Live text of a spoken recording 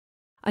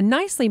A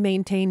nicely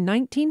maintained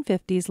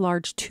 1950s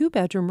large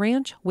two-bedroom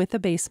ranch with a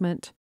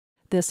basement.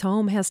 This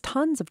home has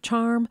tons of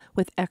charm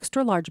with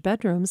extra large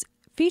bedrooms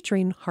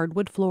featuring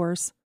hardwood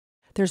floors.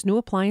 There's new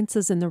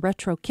appliances in the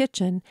retro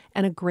kitchen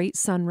and a great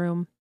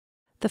sunroom.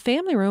 The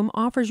family room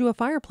offers you a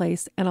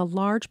fireplace and a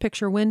large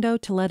picture window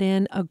to let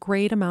in a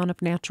great amount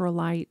of natural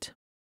light.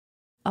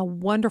 A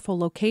wonderful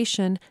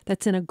location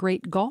that's in a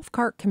great golf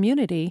cart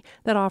community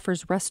that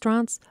offers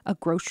restaurants, a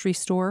grocery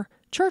store,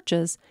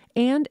 churches,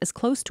 and is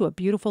close to a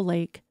beautiful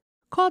lake.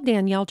 Call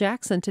Danielle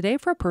Jackson today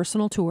for a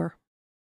personal tour.